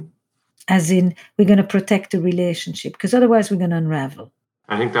 Mm-hmm. As in, we're going to protect the relationship, because otherwise we're going to unravel.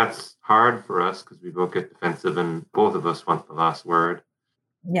 I think that's hard for us because we both get defensive and both of us want the last word.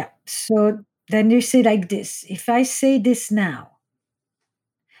 Yeah. So then you say like this, if I say this now,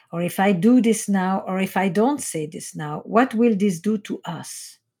 or if I do this now, or if I don't say this now, what will this do to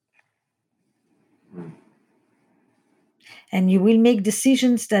us? Mm-hmm. And you will make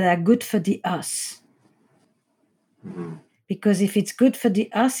decisions that are good for the us. Mm-hmm. Because if it's good for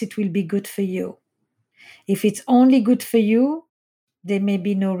the us, it will be good for you. If it's only good for you, there may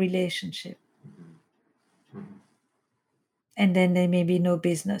be no relationship. Mm-hmm. And then there may be no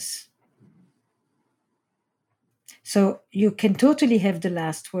business. So you can totally have the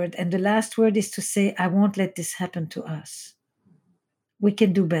last word. And the last word is to say, I won't let this happen to us. We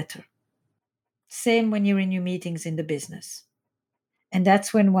can do better. Same when you're in your meetings in the business. And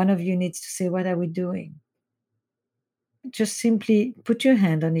that's when one of you needs to say, what are we doing? Just simply put your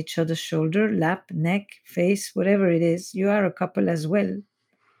hand on each other's shoulder, lap, neck, face, whatever it is. You are a couple as well.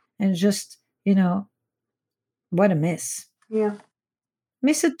 And just, what a mess. Yeah.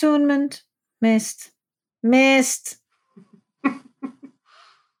 Misattunement, missed. That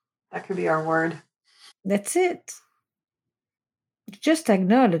could be our word. That's it. Just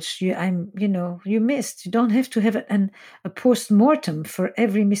acknowledge you missed. You don't have to have a post-mortem for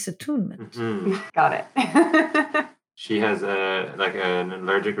every misattunement. Mm-hmm. Got it. She has an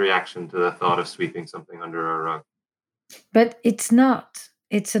allergic reaction to the thought of sweeping something under a rug. But it's not.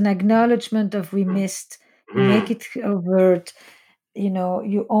 It's an acknowledgement of we missed. You make it overt.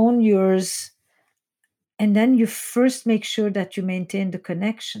 You own yours. And then you first make sure that you maintain the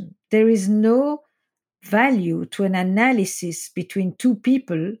connection. There is no value to an analysis between two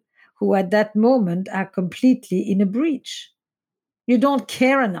people who at that moment are completely in a breach. You don't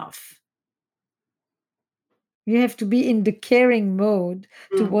care enough. You have to be in the caring mode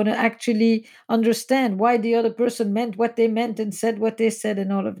to want to actually understand why the other person meant what they meant and said what they said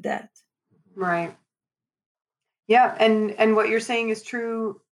and all of that. Right. Yeah. And what you're saying is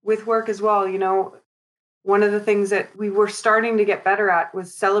true with work as well. One of the things that we were starting to get better at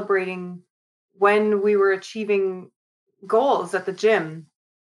was celebrating when we were achieving goals at the gym.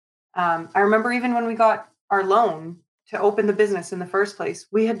 I remember even when we got our loan to open the business in the first place,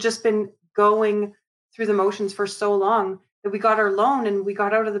 we had just been going through the motions for so long that we got our loan and we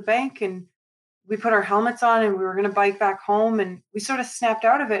got out of the bank and we put our helmets on and we were going to bike back home, and we sort of snapped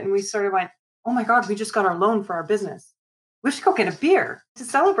out of it and we sort of went, oh my God, we just got our loan for our business. We should go get a beer to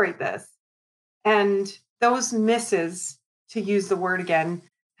celebrate this. And those misses, to use the word again,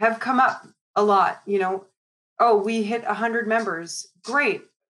 have come up a lot. Oh, we hit 100 members. Great.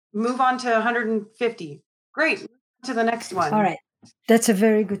 Move on to 150. Great. To the next one. All right. That's a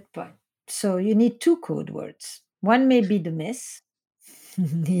very good point. So you need two code words. One may be the miss.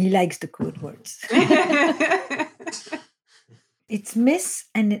 He likes the code words. It's miss,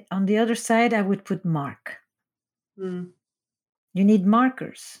 and on the other side, I would put mark. You need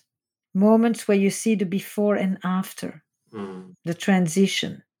markers. Moments where you see the before and after, the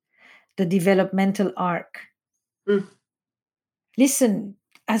transition, the developmental arc. Listen,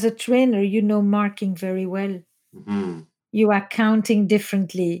 as a trainer, you know marking very well. You are counting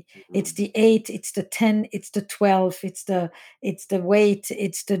differently. It's the 8, it's the 10, it's the 12, it's the weight,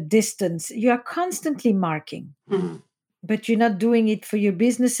 it's the distance. You are constantly marking, but you're not doing it for your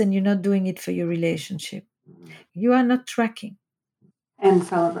business and you're not doing it for your relationship. You are not tracking. And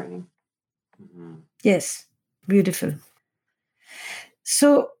celebrating. Yes, beautiful.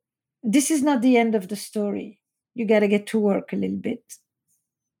 So this is not the end of the story. You got to get to work a little bit.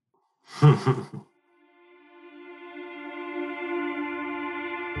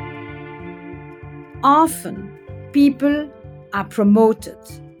 Often, people are promoted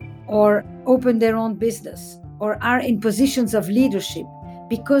or open their own business or are in positions of leadership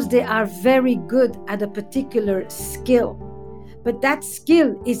because they are very good at a particular skill. But that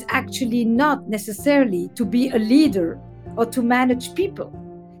skill is actually not necessarily to be a leader or to manage people.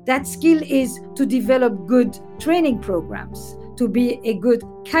 That skill is to develop good training programs, to be a good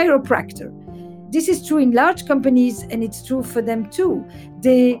chiropractor. This is true in large companies, and it's true for them too.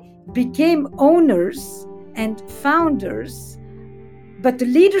 They became owners and founders, but the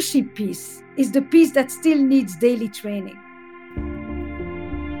leadership piece is the piece that still needs daily training.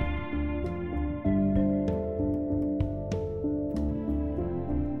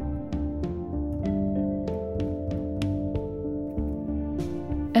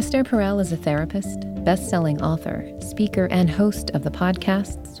 Esther Perel is a therapist, best-selling author, speaker, and host of the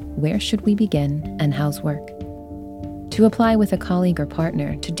podcasts Where Should We Begin and How's Work. To apply with a colleague or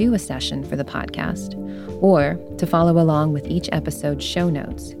partner to do a session for the podcast, or to follow along with each episode's show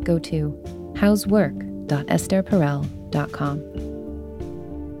notes, go to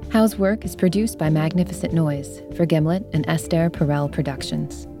howswork.estherperel.com. How's Work is produced by Magnificent Noise for Gimlet and Esther Perel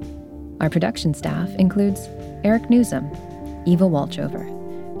Productions. Our production staff includes Eric Newsom, Eva Walchover,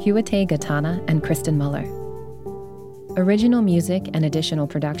 Huate Gatana, and Kristen Muller. Original music and additional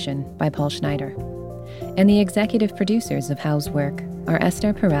production by Paul Schneider. And the executive producers of How's Work are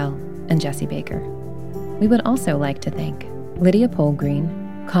Esther Perel and Jesse Baker. We would also like to thank Lydia Polgreen,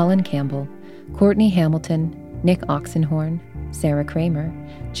 Colin Campbell, Courtney Hamilton, Nick Oxenhorn, Sarah Kramer,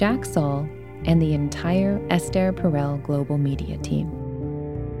 Jack Saul, and the entire Esther Perel Global Media team.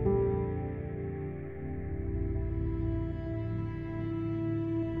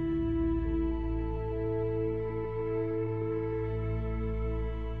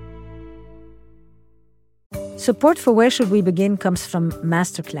 Support for Where Should We Begin comes from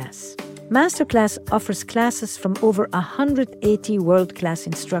Masterclass. Masterclass offers classes from over 180 world-class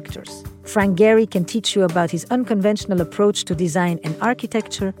instructors, Frank Gehry can teach you about his unconventional approach to design and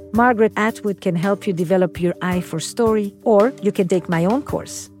architecture. Margaret Atwood can help you develop your eye for story. Or you can take my own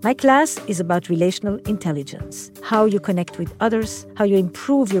course. My class is about relational intelligence, how you connect with others, how you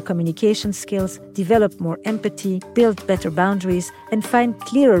improve your communication skills, develop more empathy, build better boundaries, and find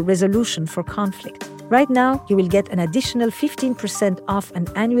clearer resolution for conflict. Right now, you will get an additional 15% off an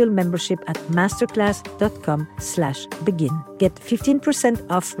annual membership at masterclass.com/begin. Get 15%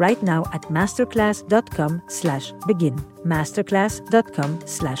 off right now at masterclass.com/begin.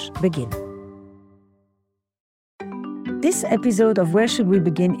 masterclass.com/begin. This episode of Where Should We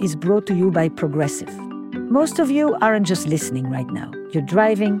Begin is brought to you by Progressive. Most of you aren't just listening right now. You're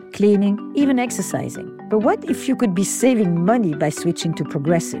driving, cleaning, even exercising. But what if you could be saving money by switching to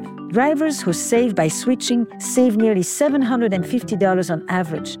Progressive? Drivers who save by switching save nearly $750 on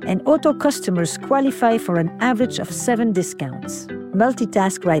average, and auto customers qualify for an average of 7 discounts.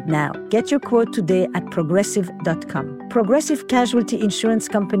 Multitask right now. Get your quote today at progressive.com. Progressive Casualty Insurance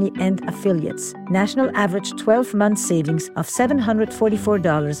Company and Affiliates. National average 12-month savings of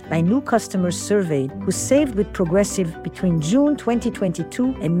 $744 by new customers surveyed who saved with Progressive between June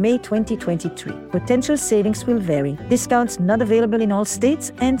 2022 and May 2023. Potential savings will vary. Discounts not available in all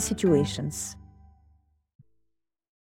states and situations.